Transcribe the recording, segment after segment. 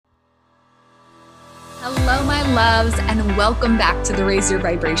Hello, my loves, and welcome back to the Raise Your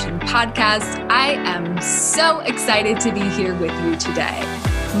Vibration podcast. I am so excited to be here with you today.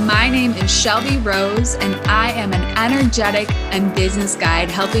 My name is Shelby Rose, and I am an energetic and business guide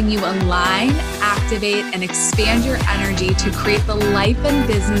helping you align, activate, and expand your energy to create the life and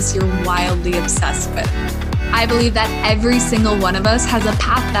business you're wildly obsessed with. I believe that every single one of us has a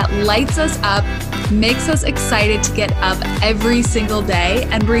path that lights us up, makes us excited to get up every single day,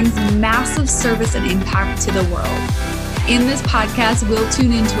 and brings massive service and impact to the world. In this podcast, we'll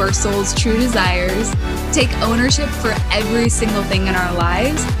tune into our soul's true desires, take ownership for every single thing in our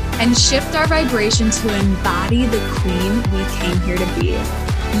lives, and shift our vibration to embody the queen we came here to be.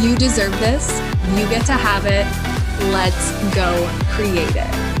 You deserve this. You get to have it. Let's go create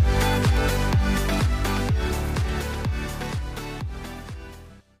it.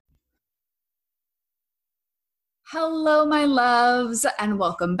 Hello, my loves, and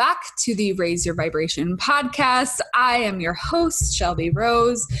welcome back to the Raise Your Vibration podcast. I am your host, Shelby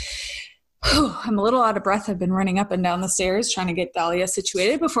Rose. I'm a little out of breath. I've been running up and down the stairs trying to get Dahlia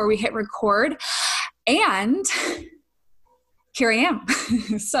situated before we hit record. And here I am.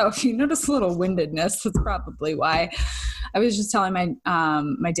 So if you notice a little windedness, that's probably why. I was just telling my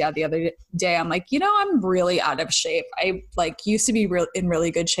my dad the other day, I'm like, I'm really out of shape. I used to be in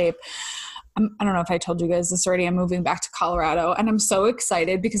really good shape. I don't know if I told you guys this already. I'm moving back to Colorado and I'm so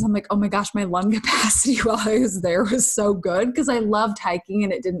excited because I'm like, oh my gosh, my lung capacity while I was there was so good because I loved hiking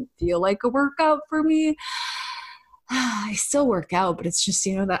and it didn't feel like a workout for me. I still work out, but it's just,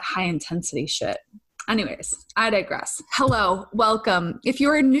 that high intensity shit. Anyways, I digress. Hello, welcome. If you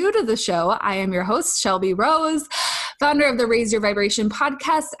are new to the show, I am your host, Shelby Rose, founder of the Raise Your Vibration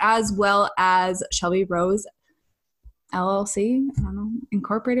podcast, as well as Shelby Rose LLC, I don't know,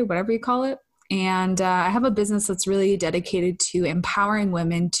 incorporated, whatever you call it. And I have a business that's really dedicated to empowering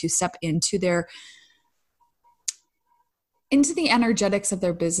women to step into the energetics of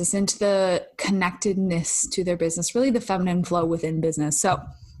their business, into the connectedness to their business, really the feminine flow within business. So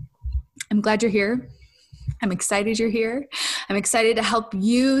I'm glad you're here. I'm excited you're here. I'm excited to help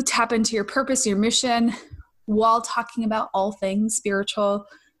you tap into your purpose, your mission, while talking about all things spiritual,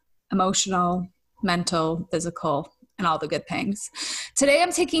 emotional, mental, physical, and all the good things. Today,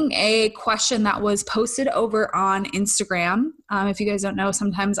 I'm taking a question that was posted over on Instagram. If you guys don't know,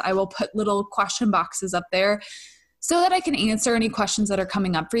 sometimes I will put little question boxes up there so that I can answer any questions that are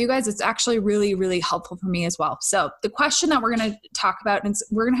coming up for you guys. It's actually really, really helpful for me as well. So the question that we're going to talk about, and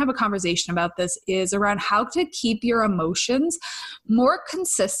we're going to have a conversation about this, is around how to keep your emotions more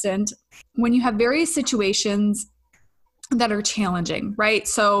consistent when you have various situations that are challenging, right?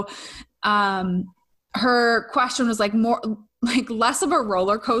 So, her question was less of a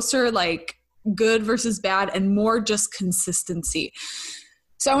roller coaster, like good versus bad, and more just consistency.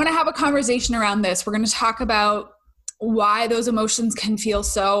 So I want to have a conversation around this. We're going to talk about why those emotions can feel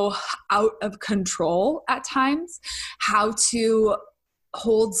so out of control at times, how to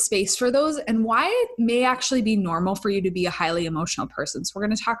hold space for those, and why it may actually be normal for you to be a highly emotional person. So we're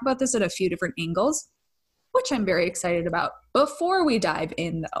going to talk about this at a few different angles, which I'm very excited about. Before we dive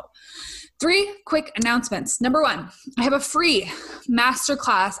in though, 3 quick announcements. Number 1, I have a free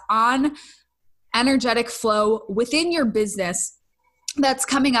masterclass on energetic flow within your business that's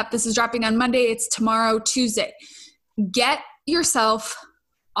coming up. This is dropping on Monday. It's tomorrow, Tuesday. Get yourself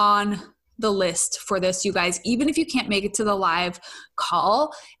on the list for this, you guys. Even if you can't make it to the live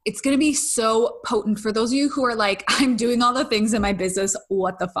call, it's going to be so potent for those of you who are like, I'm doing all the things in my business,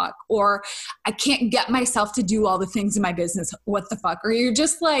 what the fuck? Or I can't get myself to do all the things in my business, what the fuck? Or you're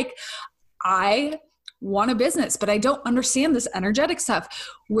just like, I want a business, but I don't understand this energetic stuff.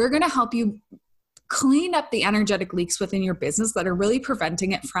 We're going to help you clean up the energetic leaks within your business that are really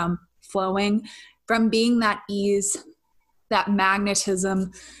preventing it from flowing, from being that ease, that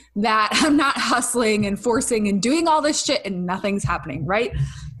magnetism, that I'm not hustling and forcing and doing all this shit and nothing's happening, right?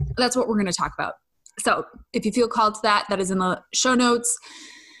 That's what we're going to talk about. So if you feel called to that, that is in the show notes.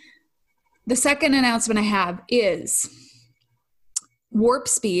 The second announcement I have is Warp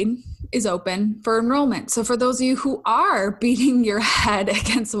Speed is open for enrollment. So for those of you who are beating your head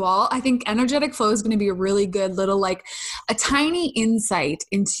against the wall, I think energetic flow is going to be a really good little, a tiny insight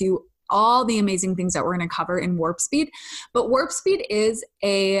into all the amazing things that we're going to cover in Warp Speed. But Warp Speed is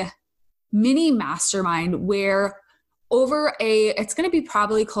a mini mastermind where it's going to be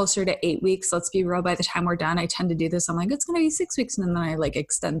probably closer to 8 weeks. Let's be real, by the time we're done, I tend to do this. I'm like, it's going to be 6 weeks. And then I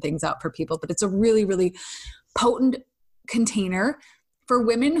extend things out for people, but it's a really, really potent container for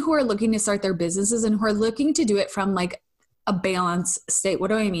women who are looking to start their businesses and who are looking to do it from a balanced state. What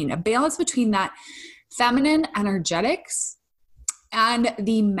do I mean? A balance between that feminine energetics and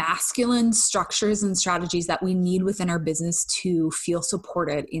the masculine structures and strategies that we need within our business to feel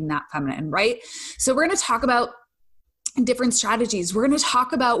supported in that feminine, right? So we're going to talk about different strategies. We're going to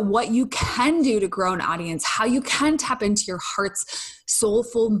talk about what you can do to grow an audience, how you can tap into your heart's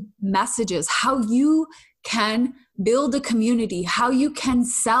soulful messages, how you can build a community, how you can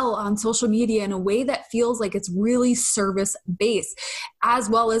sell on social media in a way that feels like it's really service-based, as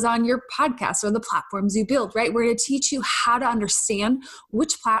well as on your podcast or the platforms you build, right? We're going to teach you how to understand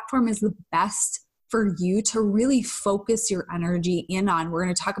which platform is the best for you to really focus your energy in on. We're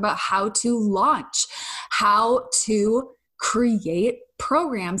going to talk about how to launch, how to create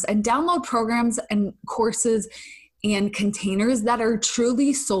programs and download programs and courses and containers that are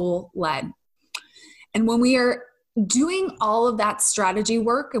truly soul-led. And when we are doing all of that strategy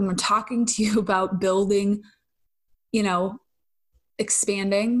work and we're talking to you about building,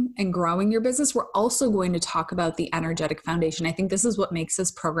 expanding and growing your business, we're also going to talk about the energetic foundation. I think this is what makes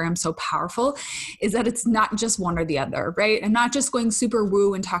this program so powerful, is that it's not just one or the other, right? I'm not just going super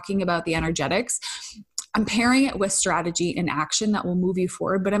woo and talking about the energetics. I'm pairing it with strategy and action that will move you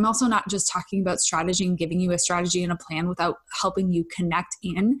forward, but I'm also not just talking about strategy and giving you a strategy and a plan without helping you connect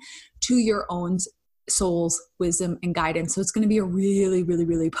in to your own soul's wisdom and guidance. So it's going to be a really, really,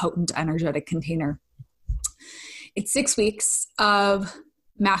 really potent energetic container. It's 6 weeks of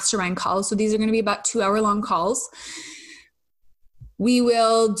mastermind calls. So these are going to be about 2-hour-long calls. We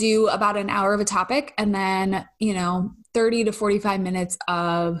will do about an hour of a topic and then, 30 to 45 minutes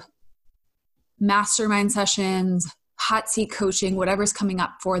of mastermind sessions, hot seat coaching, whatever's coming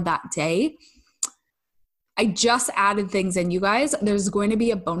up for that day. I just added things in, you guys. There's going to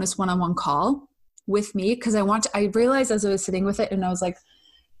be a bonus one-on-one call with me because I realized as I was sitting with it and I was like,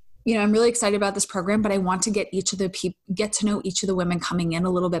 I'm really excited about this program, but I want to get to know each of the women coming in a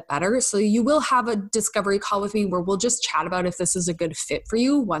little bit better. So you will have a discovery call with me where we'll just chat about if this is a good fit for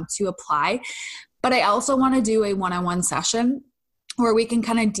you once you apply. But I also want to do a one-on-one session where we can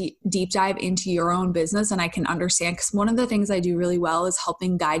kind of deep dive into your own business and I can understand, because one of the things I do really well is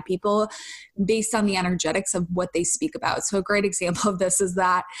helping guide people based on the energetics of what they speak about. So a great example of this is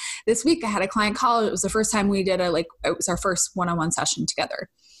that this week I had a client call. It was the first time we did it was our first one-on-one session together.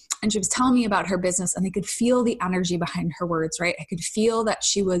 And she was telling me about her business and I could feel the energy behind her words, right? I could feel that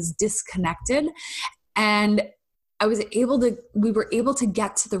she was disconnected, and we were able to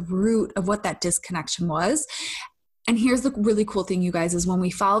get to the root of what that disconnection was. And here's the really cool thing, you guys, is when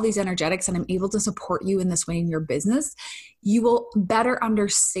we follow these energetics and I'm able to support you in this way in your business, you will better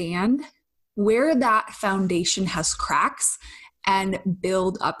understand where that foundation has cracks and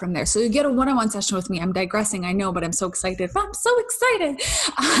build up from there. So you get a one-on-one session with me. I'm digressing, I know, but I'm so excited. I'm so excited.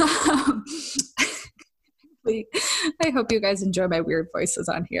 I hope you guys enjoy my weird voices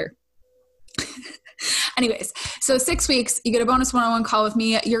on here. Anyways, so 6 weeks, you get a bonus one-on-one call with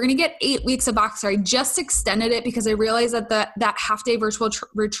me. You're going to get 8 weeks of Boxer. I just extended it because I realized that that half-day virtual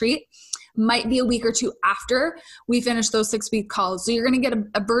retreat might be a week or two after we finish those 6-week calls. So you're going to get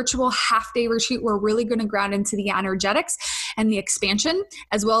a virtual half-day retreat. We're really going to ground into the energetics and the expansion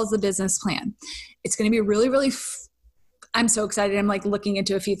as well as the business plan. It's going to be really, really I'm so excited. I'm looking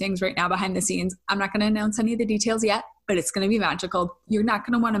into a few things right now behind the scenes. I'm not going to announce any of the details yet, but it's going to be magical. You're not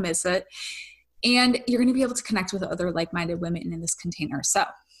going to want to miss it. And you're going to be able to connect with other like-minded women in this container. So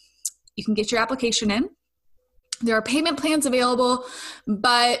you can get your application in. There are payment plans available,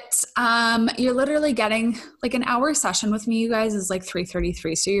 but you're literally getting an hour session with me, you guys, is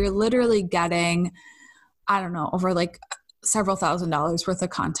 $333. So you're literally getting, over several $1,000s worth of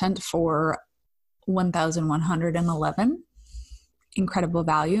content for $1,111. Incredible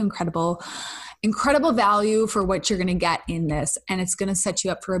value, incredible value for what you're going to get in this. And it's going to set you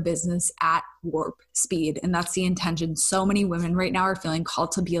up for a business at warp speed. And that's the intention. So many women right now are feeling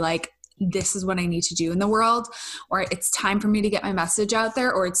called to be like, this is what I need to do in the world, or it's time for me to get my message out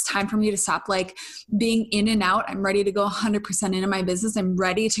there, or it's time for me to stop being in and out. I'm ready to go 100% into my business. I'm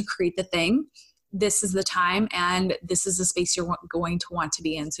ready to create the thing. This is the time, and this is the space you're going to want to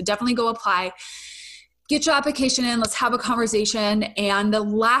be in. So definitely go apply. Get your application in. Let's have a conversation. And the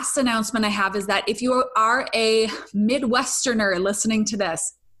last announcement I have is that if you are a Midwesterner listening to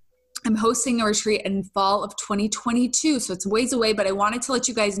this, I'm hosting a retreat in fall of 2022. So it's ways away, but I wanted to let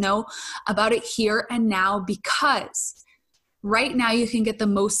you guys know about it here and now, because right now you can get the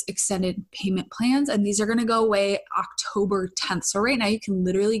most extended payment plans, and these are going to go away October 10th. So right now you can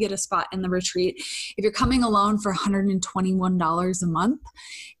literally get a spot in the retreat. If you're coming alone for $121 a month,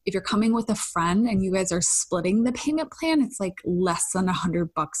 if you're coming with a friend and you guys are splitting the payment plan, it's less than $100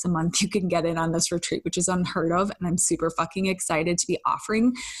 a month you can get in on this retreat, which is unheard of. And I'm super fucking excited to be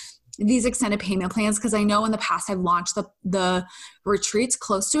offering these extended payment plans, because I know in the past I've launched the retreats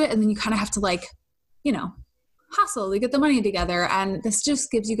close to it, and then you kind of have to like, you know, hustle to get the money together. And this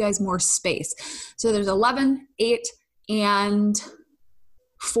just gives you guys more space. So there's 11, 8, and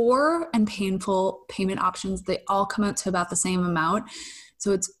 4 and painful payment options. They all come out to about the same amount.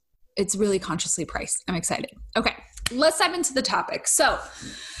 So it's really consciously priced. I'm excited. Okay, let's dive into the topic. So,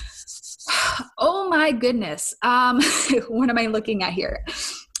 oh my goodness. What am I looking at here?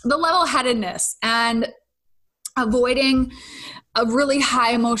 The level-headedness and avoiding a really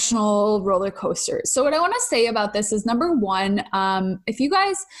high emotional roller coaster. So what I want to say about this is, number one, if you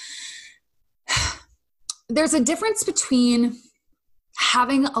guys, there's a difference between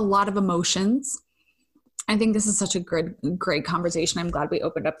having a lot of emotions. I think this is such a great conversation. I'm glad we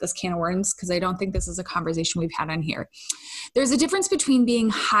opened up this can of worms, because I don't think this is a conversation we've had on here. There's a difference between being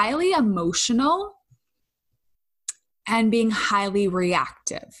highly emotional and being highly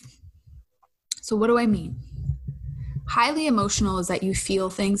reactive. So what do I mean? Highly emotional is that you feel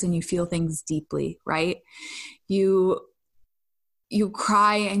things, and you feel things deeply, right? You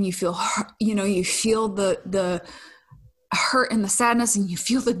cry and you feel, you feel the hurt and the sadness, and you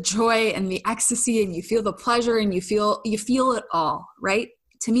feel the joy and the ecstasy, and you feel the pleasure, and you feel it all, right?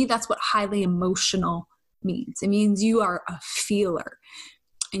 To me, that's what highly emotional means. It means you are a feeler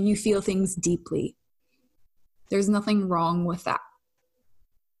and you feel things deeply. There's nothing wrong with that.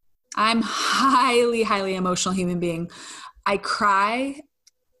 I'm highly, highly emotional human being. I cry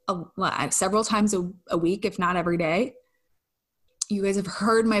several times a week, if not every day. You guys have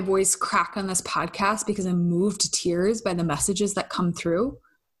heard my voice crack on this podcast because I'm moved to tears by the messages that come through.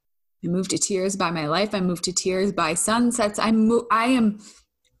 I moved to tears by my life. I moved to tears by sunsets. I am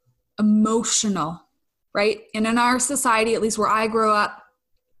emotional, right? And in our society, at least where I grew up,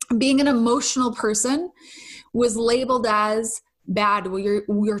 being an emotional person was labeled as bad. Well,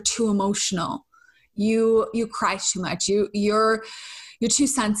 you're too emotional. You cry too much. You're too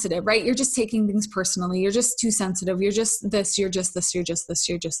sensitive, right? You're just taking things personally. You're just too sensitive. You're just this, you're just this, you're just this,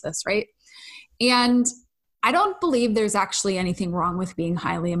 you're just this, right? And I don't believe there's actually anything wrong with being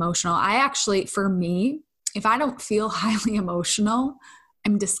highly emotional. For me, if I don't feel highly emotional,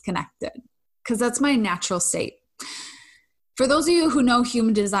 I'm disconnected, because that's my natural state. For those of you who know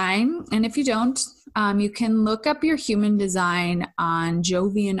human design, and if you don't, you can look up your human design on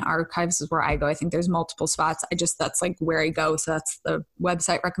Jovian Archives, is where I go. I think there's multiple spots. That's like where I go. So that's the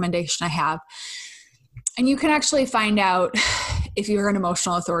website recommendation I have. And you can actually find out if you're an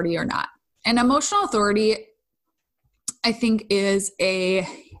emotional authority or not. An emotional authority, I think, is I'm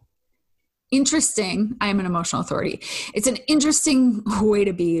an emotional authority. It's an interesting way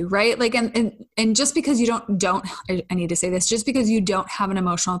to be, right? Like, and just because you don't, I need to say this, just because you don't have an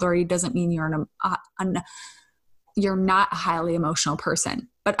emotional authority doesn't mean you're not a highly emotional person.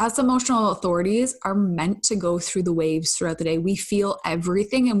 But us emotional authorities are meant to go through the waves throughout the day. We feel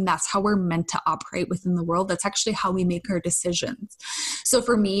everything, and that's how we're meant to operate within the world. That's actually how we make our decisions. So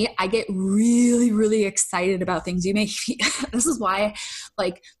for me, I get really, really excited about things. This is why,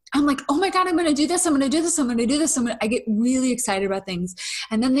 I'm like, oh my God, I'm going to do this. I'm going to do this. I'm going to do this. I get really excited about things.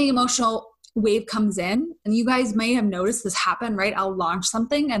 And then the emotional wave comes in, and you guys may have noticed this happen, right? I'll launch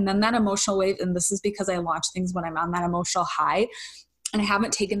something, and then that emotional wave, and this is because I launch things when I'm on that emotional high and I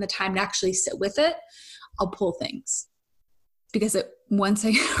haven't taken the time to actually sit with it, I'll pull things. Because once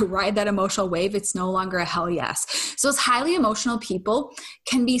I ride that emotional wave, it's no longer a hell yes. So as highly emotional people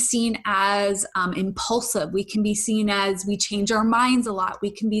can be seen as impulsive. We can be seen as we change our minds a lot. We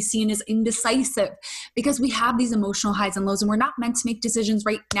can be seen as indecisive because we have these emotional highs and lows, and we're not meant to make decisions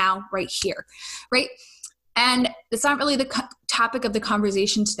right now, right here, right? And it's not really the topic of the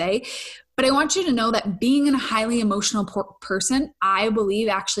conversation today, but I want you to know that being a highly emotional person, I believe,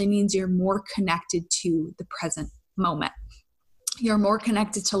 actually means you're more connected to the present moment. You're more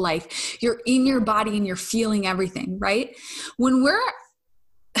connected to life. You're in your body and you're feeling everything, right? When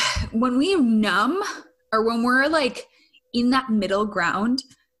we numb, or when we're like in that middle ground,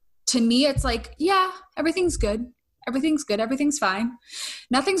 to me, it's like, yeah, everything's good. Everything's good. Everything's fine.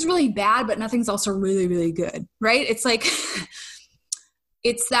 Nothing's really bad, but nothing's also really, really good, right? It's like,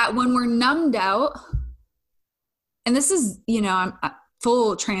 it's that when we're numbed out, and this is, I'm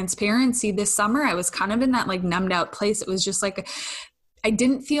full transparency, this summer, I was kind of in that like numbed out place. It was just like, I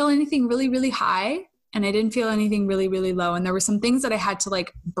didn't feel anything really, really high, and I didn't feel anything really, really low. And there were some things that I had to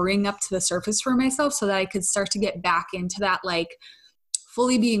like bring up to the surface for myself so that I could start to get back into that, like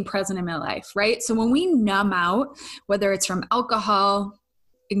fully being present in my life, right? So when we numb out, whether it's from alcohol,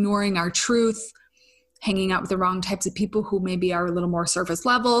 ignoring our truth, hanging out with the wrong types of people who maybe are a little more surface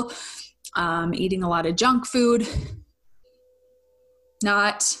level, eating a lot of junk food,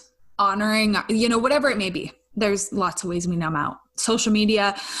 not honoring, whatever it may be. There's lots of ways we numb out. Social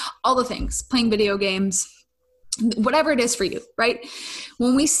media, all the things, playing video games, whatever it is for you, right?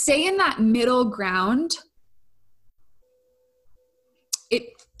 When we stay in that middle ground,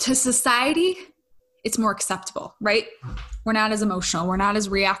 to society, it's more acceptable, right? We're not as emotional. We're not as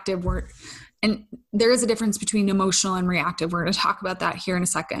reactive. And there is a difference between emotional and reactive. We're going to talk about that here in a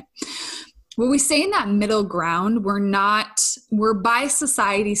second. When we stay in that middle ground, we're by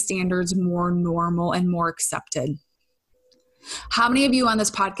society standards more normal and more accepted. How many of you on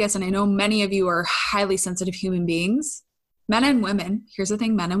this podcast, and I know many of you are highly sensitive human beings, men and women, here's the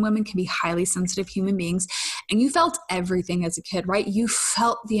thing, men and women can be highly sensitive human beings, and you felt everything as a kid, right? You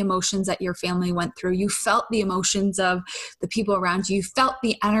felt the emotions that your family went through. You felt the emotions of the people around you. You felt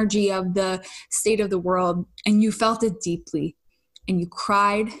the energy of the state of the world, and you felt it deeply. And you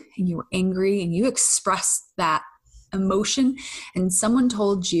cried, and you were angry, and you expressed that emotion, and someone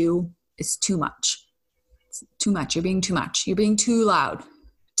told you it's too much. It's too much. You're being too much. You're being too loud,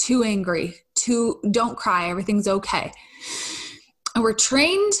 too angry, don't cry. Everything's okay. And we're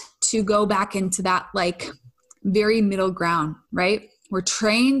trained to go back into that like very middle ground, right? We're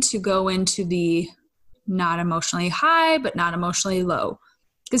trained to go into the not emotionally high, but not emotionally low.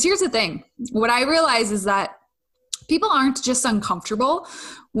 Because here's the thing. What I realize is that people aren't just uncomfortable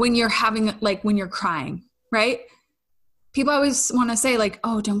when you're when you're crying, right? People always want to say like,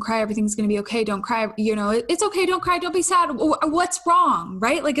 oh, don't cry. Everything's going to be okay. Don't cry. It's okay. Don't cry. Don't be sad. What's wrong?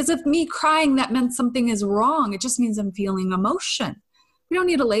 Right? Like as if me crying, that meant something is wrong. It just means I'm feeling emotion. We don't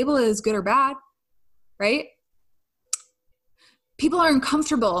need to label it as good or bad, right? People are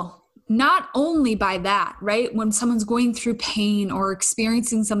uncomfortable not only by that, right? When someone's going through pain or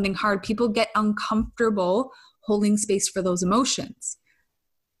experiencing something hard, people get uncomfortable holding space for those emotions.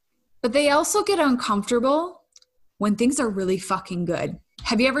 But they also get uncomfortable when things are really fucking good.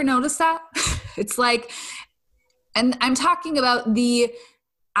 Have you ever noticed that? It's like, and I'm talking about the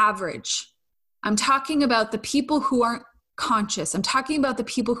average. I'm talking about the people who aren't conscious. I'm talking about the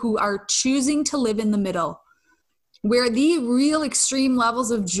people who are choosing to live in the middle, where the real extreme levels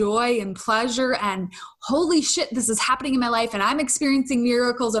of joy and pleasure and holy shit, this is happening in my life and I'm experiencing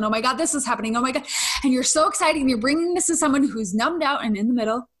miracles and oh my God, this is happening. Oh my God. And you're so excited and you're bringing this to someone who's numbed out and in the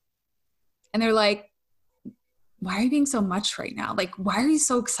middle. And they're like, why are you being so much right now? Like, why are you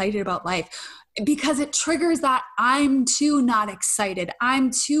so excited about life? Because it triggers that I'm too not excited.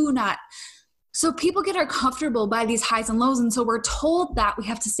 I'm too not. So people get uncomfortable by these highs and lows. And so we're told that we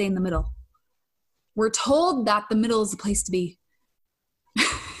have to stay in the middle. We're told that the middle is the place to be.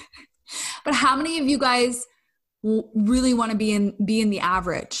 But how many of you guys really want to be in the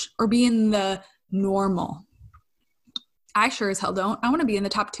average or be in the normal? I sure as hell don't. I want to be in the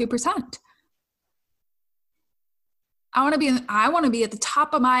top 2%. I want to be at the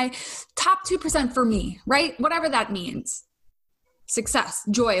top of my top 2% for me, right? Whatever that means. Success,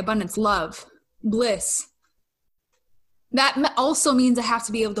 joy, abundance, love, bliss. That also means I have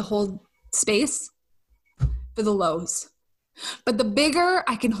to be able to hold space for the lows. But the bigger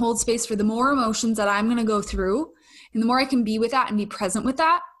I can hold space for the more emotions that I'm going to go through, and the more I can be with that and be present with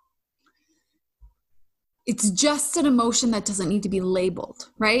that, it's just an emotion that doesn't need to be labeled,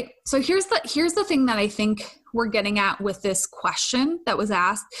 right? So here's the thing that I think we're getting at with this question that was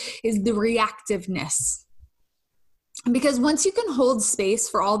asked is the reactiveness. Because once you can hold space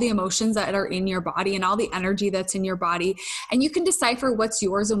for all the emotions that are in your body and all the energy that's in your body, and you can decipher what's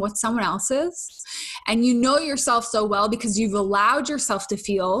yours and what's someone else's, and you know yourself so well because you've allowed yourself to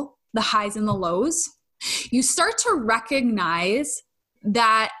feel the highs and the lows, you start to recognize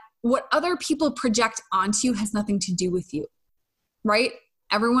that what other people project onto you has nothing to do with you, right?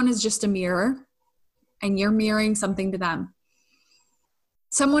 Everyone is just a mirror, and you're mirroring something to them.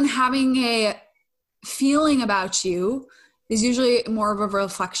 Someone having a feeling about you is usually more of a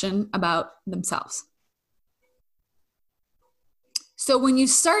reflection about themselves. So when you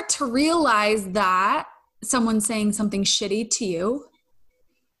start to realize that someone saying something shitty to you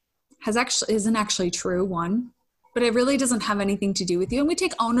isn't actually true, one, but it really doesn't have anything to do with you. And we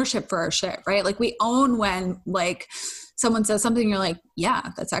take ownership for our shit, right? Like we own when like someone says something, you're like,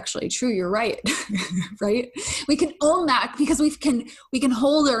 yeah, that's actually true. You're right. Right? We can own that because we can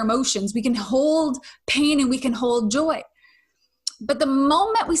hold our emotions. We can hold pain and we can hold joy. But the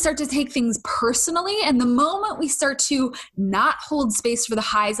moment we start to take things personally and the moment we start to not hold space for the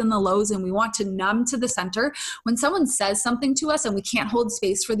highs and the lows and we want to numb to the center, when someone says something to us and we can't hold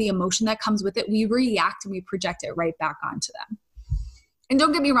space for the emotion that comes with it, we react and we project it right back onto them. And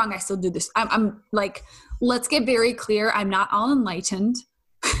don't get me wrong, I still do this. I'm like, let's get very clear. I'm not all enlightened.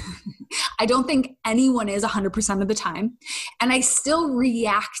 I don't think anyone is 100% of the time. And I still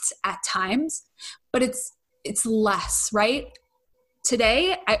react at times, but it's less, right?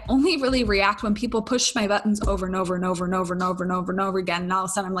 Today, I only really react when people push my buttons over and over and over and over and over and over and over again. And all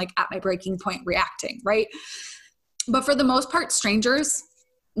of a sudden I'm like at my breaking point reacting, right? But for the most part, strangers,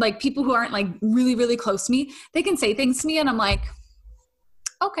 like people who aren't like really, really close to me, they can say things to me and I'm like,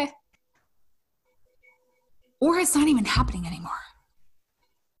 okay. Or it's not even happening anymore.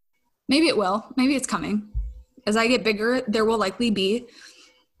 Maybe it will. Maybe it's coming. As I get bigger, there will likely be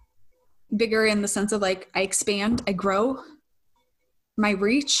bigger in the sense of like I expand, I grow, my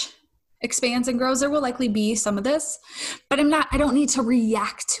reach expands and grows. There will likely be some of this, but I don't need to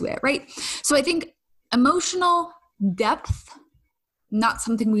react to it, right? So I think emotional depth, not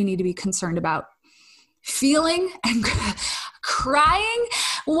something we need to be concerned about. Feeling and crying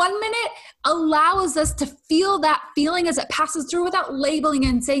 1 minute allows us to feel that feeling as it passes through without labeling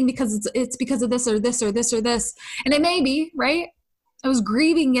and saying because it's because of this or this or this or this. And it may be, right? I was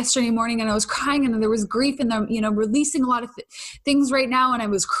grieving yesterday morning and I was crying and there was grief and I'm, releasing a lot of things right now. And I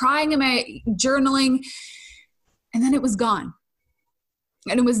was crying in my journaling and then it was gone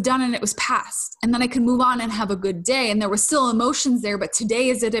and it was done and it was past. And then I could move on and have a good day. And there were still emotions there, but today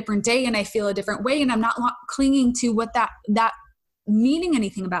is a different day and I feel a different way. And I'm not clinging to what that meaning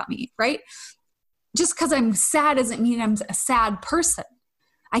anything about me, right? Just because I'm sad doesn't mean I'm a sad person.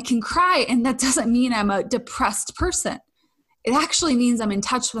 I can cry and that doesn't mean I'm a depressed person. It actually means I'm in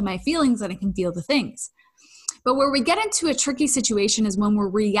touch with my feelings and I can feel the things. But where we get into a tricky situation is when we're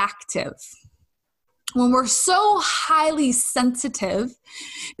reactive. When we're so highly sensitive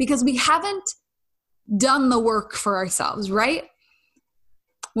because we haven't done the work for ourselves, right?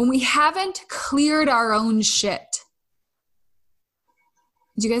 When we haven't cleared our own shit.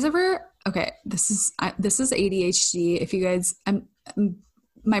 Did you guys ever? Okay, this is ADHD. If you guys,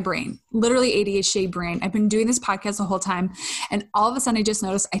 my brain, literally ADHD brain. I've been doing this podcast the whole time. And all of a sudden I just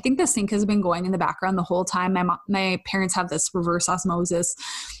noticed, I think the sink has been going in the background the whole time. My parents have this reverse osmosis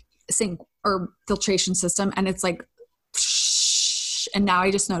sink or filtration system. And it's like, and now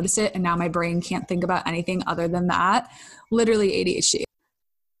I just noticed it. And now my brain can't think about anything other than that. Literally ADHD.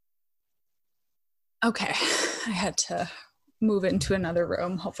 Okay. I had to move into another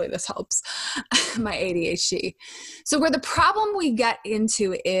room. Hopefully this helps. My ADHD. So where the problem we get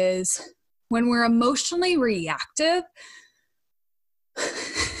into is when we're emotionally reactive,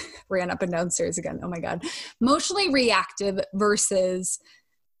 ran up and downstairs again. Oh my God. Emotionally reactive versus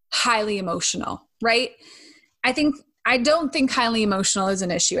highly emotional, right? I don't think highly emotional is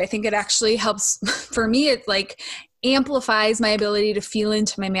an issue. I think it actually helps for me. It like amplifies my ability to feel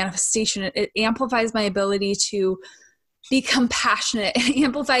into my manifestation. It amplifies my ability to be compassionate. It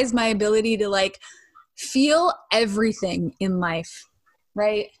amplifies my ability to like feel everything in life,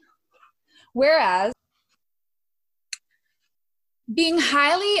 right? Whereas being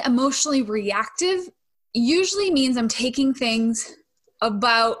highly emotionally reactive usually means I'm taking things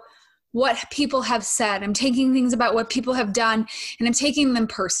about what people have said. I'm taking things about what people have done and I'm taking them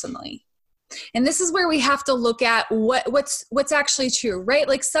personally. And this is where we have to look at what's actually true, right?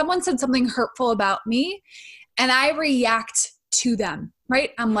 Like someone said something hurtful about me and I react to them,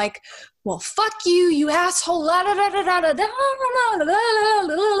 right? I'm like, well, fuck you, you asshole, right?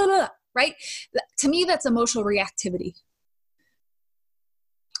 To me, that's emotional reactivity.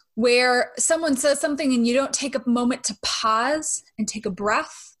 Where someone says something and you don't take a moment to pause and take a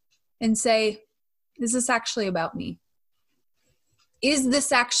breath and say, is this actually about me? Is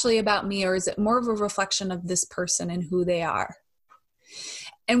this actually about me, or is it more of a reflection of this person and who they are?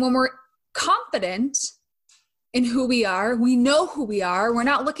 And when we're confident in who we are, we know who we are. We're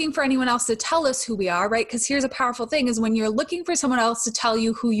not looking for anyone else to tell us who we are, right? Because here's a powerful thing is when you're looking for someone else to tell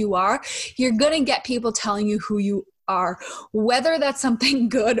you who you are, you're going to get people telling you who you are, whether that's something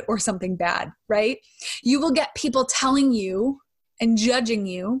good or something bad, right? You will get people telling you and judging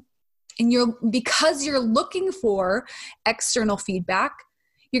you, and because you're looking for external feedback,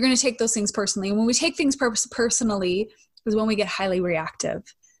 you're going to take those things personally. And when we take things personally is when we get highly reactive.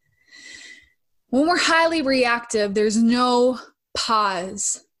 When we're highly reactive, there's no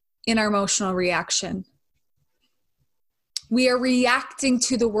pause in our emotional reaction. We are reacting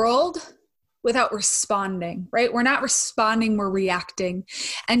to the world without responding, right? We're not responding, we're reacting.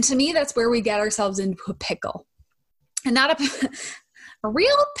 And to me, that's where we get ourselves into a pickle. And not a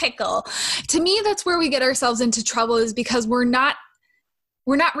real pickle. To me, that's where we get ourselves into trouble, is because we're not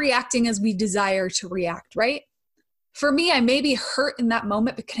reacting as we desire to react, right? For me, I may be hurt in that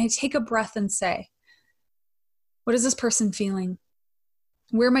moment, but can I take a breath and say, what is this person feeling?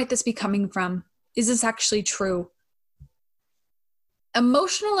 Where might this be coming from? Is this actually true?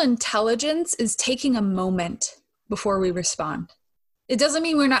 Emotional intelligence is taking a moment before we respond. It doesn't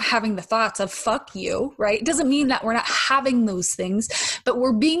mean we're not having the thoughts of fuck you, right? It doesn't mean that we're not having those things, but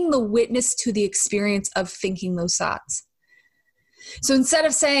we're being the witness to the experience of thinking those thoughts. So instead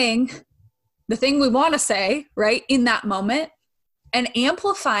of saying the thing we want to say, right, in that moment, and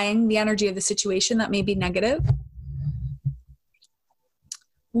amplifying the energy of the situation that may be negative,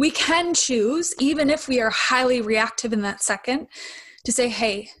 we can choose, even if we are highly reactive in that second, to say,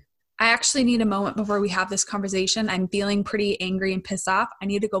 hey, I actually need a moment before we have this conversation. I'm feeling pretty angry and pissed off. I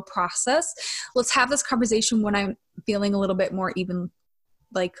need to go process. Let's have this conversation when I'm feeling a little bit more even,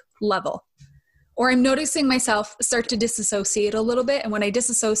 like, level. Or I'm noticing myself start to disassociate a little bit. And when I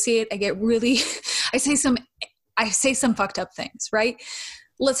disassociate, I get really, I say some fucked up things, right?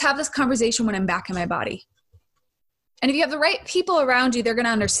 Let's have this conversation when I'm back in my body. And if you have the right people around you, they're going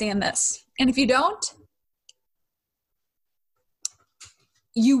to understand this. And if you don't,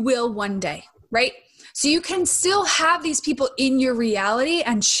 you will one day, right? So you can still have these people in your reality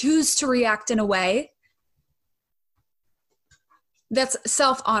and choose to react in a way that's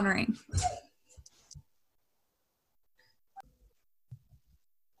self-honoring.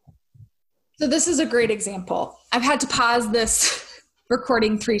 So this is a great example. I've had to pause this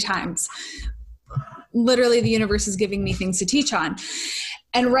recording 3 times. Literally, the universe is giving me things to teach on.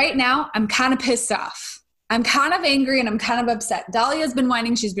 And right now, I'm kind of pissed off. I'm kind of angry and I'm kind of upset. Dahlia's been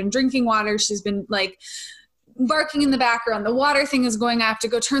whining. She's been drinking water. She's been like barking in the background. The water thing is going. I have to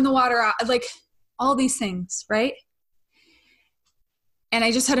go turn the water off. Like all these things, right? And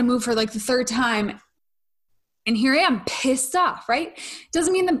I just had to move for like the 3rd time. And here I am pissed off, right?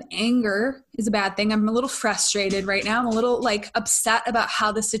 Doesn't mean the anger is a bad thing. I'm a little frustrated right now. I'm a little like upset about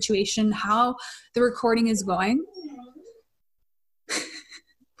how the situation, how the recording is going.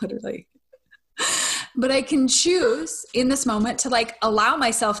 Literally. But I can choose in this moment to like allow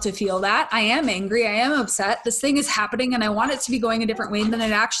myself to feel that. I am angry. I am upset. This thing is happening and I want it to be going a different way than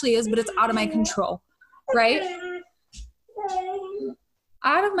it actually is, but it's out of my control, right?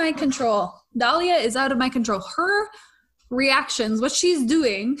 Out of my control. Dahlia is out of my control. Her reactions, what she's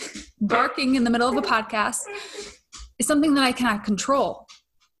doing, barking in the middle of a podcast, is something that I cannot control.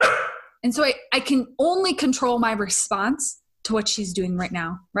 And so I can only control my response to what she's doing right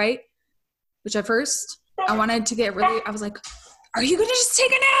now, right? Which at first I wanted to get really, I was like, are you going to just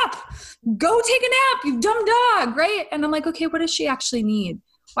take a nap? Go take a nap, you dumb dog, right? And I'm like, okay, what does she actually need?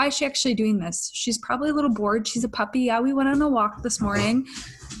 Why is she actually doing this? She's probably a little bored. She's a puppy. Yeah, we went on a walk this morning,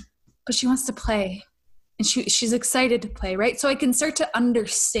 but she wants to play and she's excited to play, right? So I can start to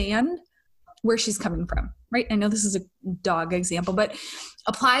understand where she's coming from, right? I know this is a dog example, but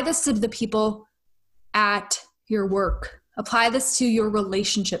apply this to the people at your work. Apply this to your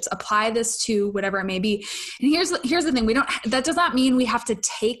relationships. Apply this to whatever it may be. And here's the thing. That does not mean we have to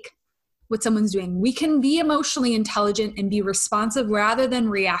take what someone's doing. We can be emotionally intelligent and be responsive rather than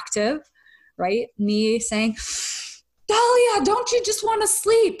reactive, right? Me saying, Dahlia, don't you just want to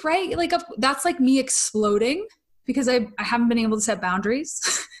sleep, right? Like that's like me exploding because I haven't been able to set boundaries.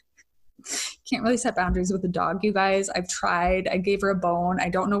 Can't really set boundaries with a dog, you guys. I've tried. I gave her a bone. I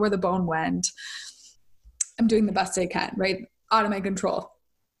don't know where the bone went. I'm doing the best I can, right? Out of my control.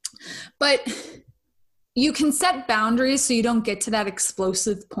 But you can set boundaries so you don't get to that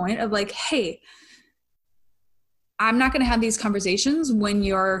explosive point of like, hey, I'm not going to have these conversations when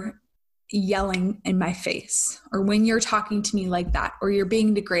you're yelling in my face or when you're talking to me like that or you're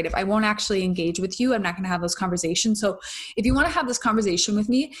being degradative. I won't actually engage with you. I'm not going to have those conversations. So if you want to have this conversation with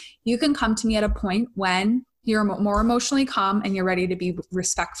me, you can come to me at a point when you're more emotionally calm and you're ready to be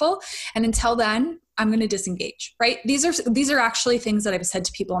respectful. And until then, I'm going to disengage, right? These are actually things that I've said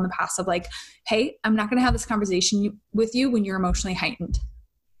to people in the past of like, hey, I'm not going to have this conversation with you when you're emotionally heightened.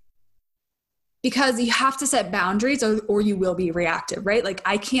 Because you have to set boundaries or you will be reactive, right? Like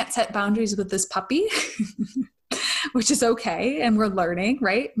I can't set boundaries with this puppy, which is okay. And we're learning,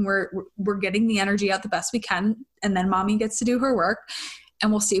 right? And we're getting the energy out the best we can. And then mommy gets to do her work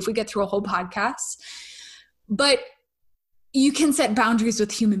and we'll see if we get through a whole podcast. But you can set boundaries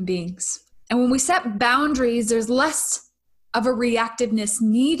with human beings. And when we set boundaries, there's less of a reactiveness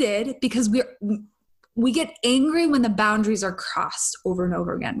needed because we get angry when the boundaries are crossed over and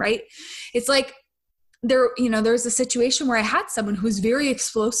over again, right? It's like there was a situation where I had someone who was very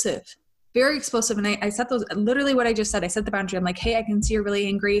explosive. And I set those, literally what I just said, I set the boundary. I'm like, hey, I can see you're really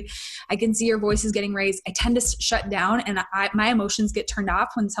angry. I can see your voice is getting raised. I tend to shut down and my emotions get turned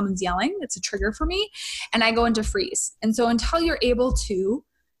off when someone's yelling. It's a trigger for me. And I go into freeze. And so until you're able to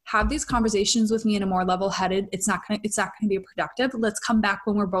have these conversations with me in a more level-headed, it's not going to be productive. Let's come back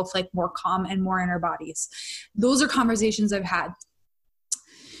when we're both like more calm and more in our bodies. Those are conversations I've had.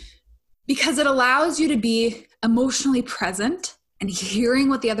 because it allows you to be emotionally present and hearing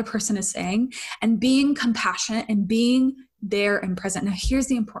what the other person is saying and being compassionate and being there and present. Now, here's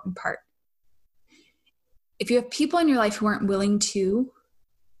the important part. If you have people in your life who aren't willing to,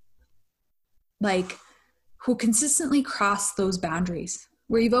 who consistently cross those boundaries,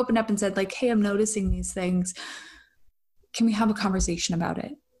 where you've opened up and said, hey, I'm noticing these things. Can we have a conversation about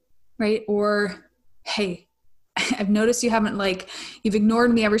it? Right? Or, hey, I've noticed you haven't you've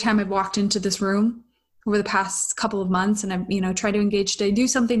ignored me every time I've walked into this room over the past couple of months, and I've, tried to engage. Did I do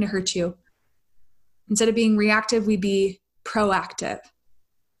something to hurt you? Instead of being reactive, we be proactive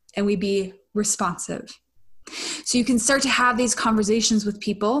and we be responsive. So you can start to have these conversations with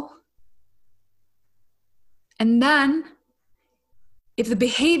people. And then if the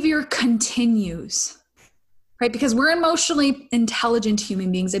behavior continues, right? Because we're emotionally intelligent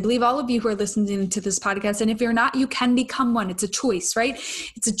human beings. I believe all of you who are listening to this podcast, and if you're not, you can become one. It's a choice, right?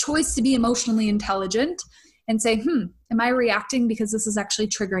 It's a choice to be emotionally intelligent and say, am I reacting because this is actually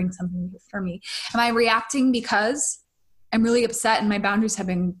triggering something for me? Am I reacting because I'm really upset and my boundaries have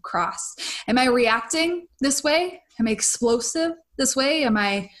been crossed? Am I reacting this way? Am I explosive this way? Am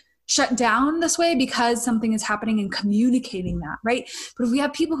I shut down this way because something is happening and communicating that, right? But if we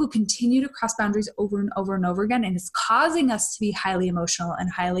have people who continue to cross boundaries over and over and over again, and it's causing us to be highly emotional and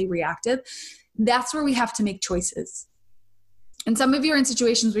highly reactive, that's where we have to make choices. And some of you are in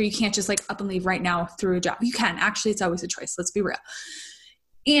situations where you can't just up and leave right now through a job. You can. Actually, it's always a choice. Let's be real.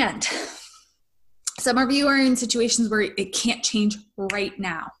 And some of you are in situations where it can't change right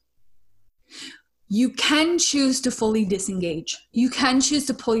now. You can choose to fully disengage. You can choose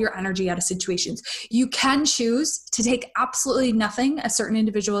to pull your energy out of situations. You can choose to take absolutely nothing a certain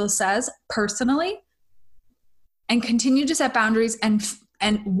individual says personally and continue to set boundaries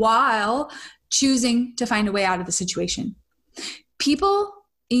and while choosing to find a way out of the situation. People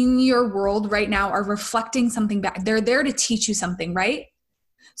in your world right now are reflecting something back. They're there to teach you something, right?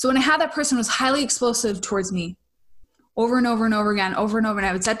 So when I had that person who was highly explosive towards me, over and over and over again, over and over, and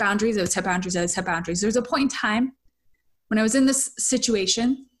I would set boundaries, There's a point in time when I was in this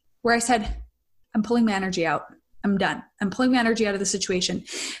situation where I said, I'm pulling my energy out. I'm done. I'm pulling my energy out of the situation.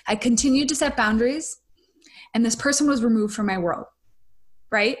 I continued to set boundaries, and this person was removed from my world,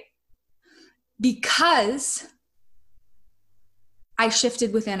 right? Because I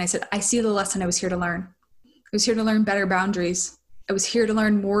shifted within. I said, I see the lesson I was here to learn. I was here to learn better boundaries. I was here to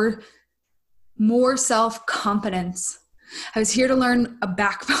learn more self-confidence. I was here to learn a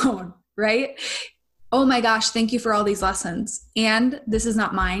backbone, right? Oh my gosh, thank you for all these lessons. And this is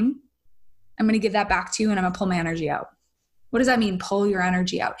not mine. I'm going to give that back to you, and I'm going to pull my energy out. What does that mean? Pull your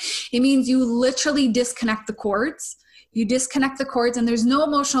energy out. It means you literally disconnect the cords. You disconnect the cords, and there's no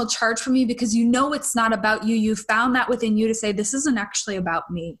emotional charge from you because you know it's not about you. You found that within you to say, this isn't actually about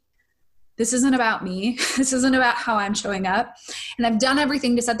me. This isn't about me. This isn't about how I'm showing up. And I've done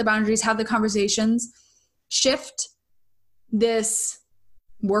everything to set the boundaries, have the conversations, shift this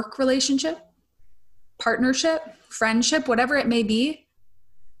work relationship, partnership, friendship, whatever it may be,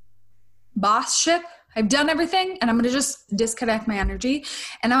 bossship. I've done everything, and I'm going to just disconnect my energy,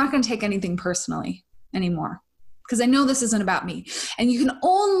 and I'm not going to take anything personally anymore because I know this isn't about me. And you can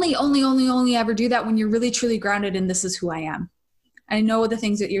only ever do that when you're really, truly grounded in this is who I am. I know the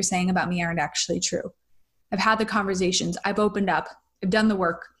things that you're saying about me aren't actually true. I've had the conversations. I've opened up. I've done the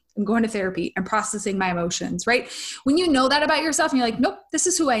work. I'm going to therapy. I'm processing my emotions, right? When you know that about yourself and you're like, nope, this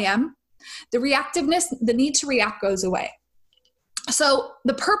is who I am, the reactiveness, the need to react goes away. So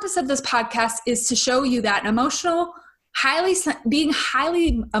the purpose of this podcast is to show you that being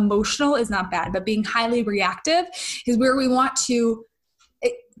highly emotional is not bad, but being highly reactive is where we want to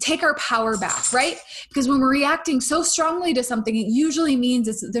take our power back, right? Because when we're reacting so strongly to something, it usually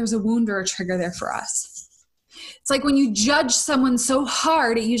means there's a wound or a trigger there for us. It's like when you judge someone so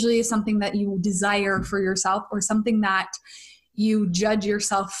hard, it usually is something that you desire for yourself or something that you judge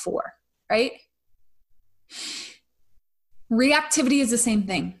yourself for, right? Reactivity is the same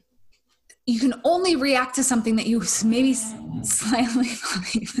thing. You can only react to something that you maybe slightly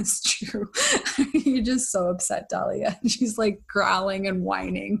believe is true. You're just so upset, Dahlia. She's growling and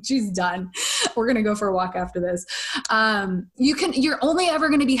whining. She's done. We're going to go for a walk after this. You're only ever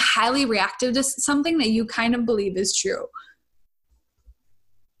going to be highly reactive to something that you kind of believe is true,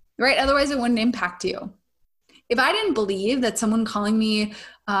 right? Otherwise it wouldn't impact you. If I didn't believe that someone calling me,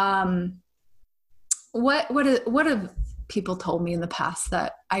 what have people told me in the past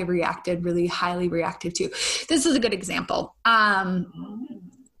that I reacted really highly reactive to? This is a good example.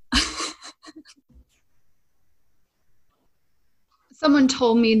 Someone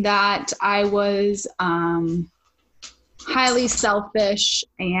told me that I was highly selfish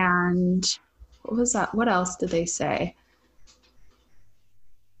and what was that? What else did they say?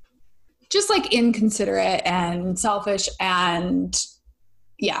 Just like inconsiderate and selfish and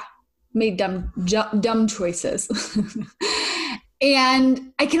made dumb choices.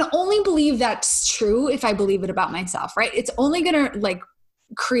 And I can only believe that's true if I believe it about myself, right? It's only going to like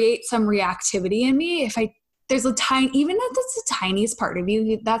create some reactivity in me if there's a tiny, even if it's the tiniest part of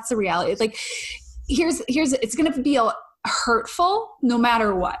you, that's the reality. It's like, it's going to be hurtful no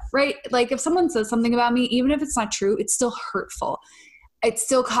matter what, right? Like if someone says something about me, even if it's not true, it's still hurtful. It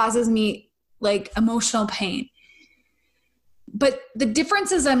still causes me like emotional pain. But the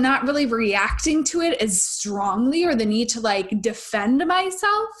difference is I'm not really reacting to it as strongly or the need to like defend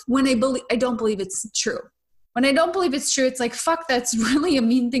myself when I don't believe it's true. When I don't believe it's true, it's like, fuck, that's really a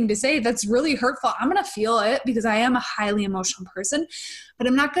mean thing to say. That's really hurtful. I'm going to feel it because I am a highly emotional person, but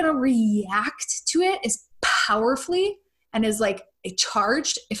I'm not going to react to it as powerfully and as like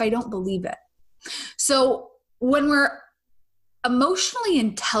charged if I don't believe it. So when we're emotionally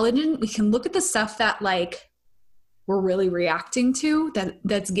intelligent, we can look at the stuff that like we're really reacting to,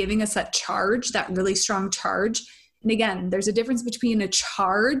 that's giving us that charge, that really strong charge. And again, there's a difference between a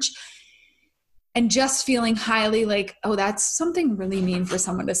charge and just feeling highly like, oh, that's something really mean for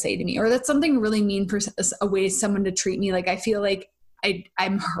someone to say to me, or that's something really mean for a way someone to treat me. Like I feel like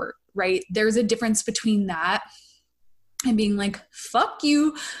I'm hurt, right? There's a difference between that and being like, fuck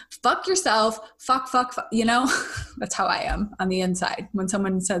you, fuck yourself, fuck, you know, that's how I am on the inside. When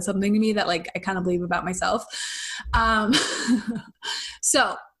someone says something to me that like, I kind of believe about myself.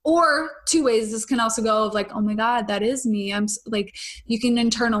 So, or two ways this can also go of like, oh my God, that is me. I'm like, you can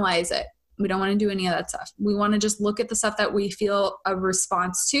internalize it. We don't want to do any of that stuff. We want to just look at the stuff that we feel a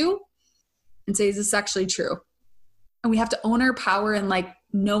response to and say, is this actually true? And we have to own our power and like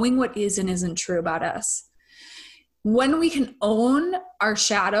knowing what is and isn't true about us. When we can own our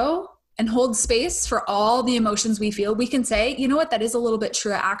shadow and hold space for all the emotions we feel, we can say, you know what, that is a little bit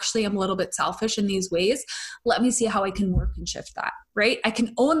true. Actually, I'm a little bit selfish in these ways. Let me see how I can work and shift that, right? I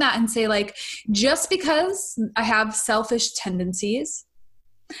can own that and say like, just because I have selfish tendencies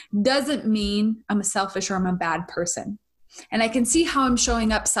doesn't mean I'm a selfish or I'm a bad person. And I can see how I'm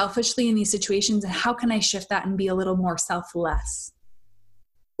showing up selfishly in these situations and how can I shift that and be a little more selfless.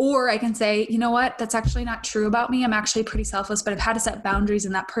 Or I can say, you know what, that's actually not true about me. I'm actually pretty selfless, but I've had to set boundaries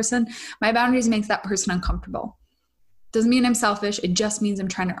in that person. My boundaries make that person uncomfortable. Doesn't mean I'm selfish. It just means I'm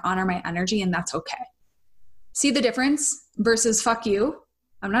trying to honor my energy and that's okay. See the difference versus fuck you.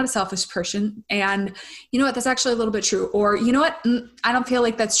 I'm not a selfish person. And you know what, that's actually a little bit true. Or you know what, I don't feel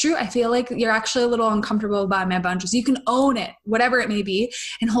like that's true. I feel like you're actually a little uncomfortable by my boundaries. You can own it, whatever it may be,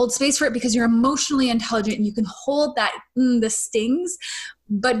 and hold space for it because you're emotionally intelligent and you can hold that, the stings.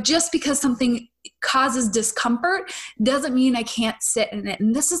 But just because something causes discomfort doesn't mean I can't sit in it.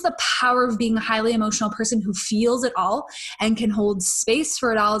 And this is the power of being a highly emotional person who feels it all and can hold space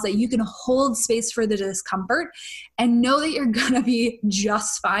for it all, is that you can hold space for the discomfort and know that you're going to be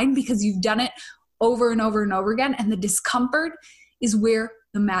just fine because you've done it over and over and over again. And the discomfort is where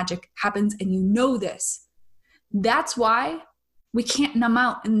the magic happens. And you know this. That's why we can't numb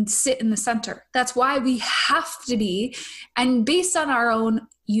out and sit in the center. That's why we have to be, and based on our own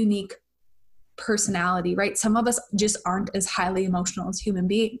unique personality, right? Some of us just aren't as highly emotional as human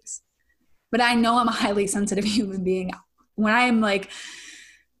beings. But I know I'm a highly sensitive human being. When I am like,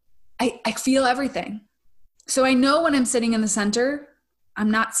 I feel everything. So I know when I'm sitting in the center,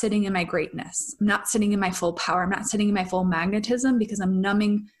 I'm not sitting in my greatness. I'm not sitting in my full power. I'm not sitting in my full magnetism because I'm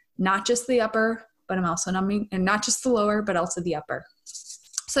numbing not just the upper, but I'm also numbing, and not just the lower, but also the upper.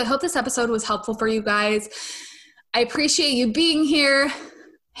 So I hope this episode was helpful for you guys. I appreciate you being here,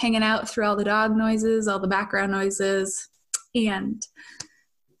 hanging out through all the dog noises, all the background noises. And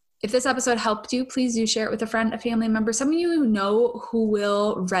if this episode helped you, please do share it with a friend, a family member, someone you know who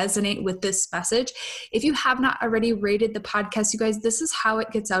will resonate with this message. If you have not already rated the podcast, you guys, this is how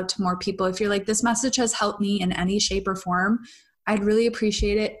it gets out to more people. If you're like, this message has helped me in any shape or form, I'd really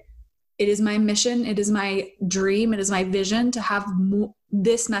appreciate it. It is my mission. It is my dream. It is my vision to have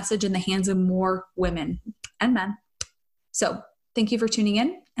this message in the hands of more women and men. So thank you for tuning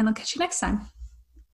in, and I'll catch you next time.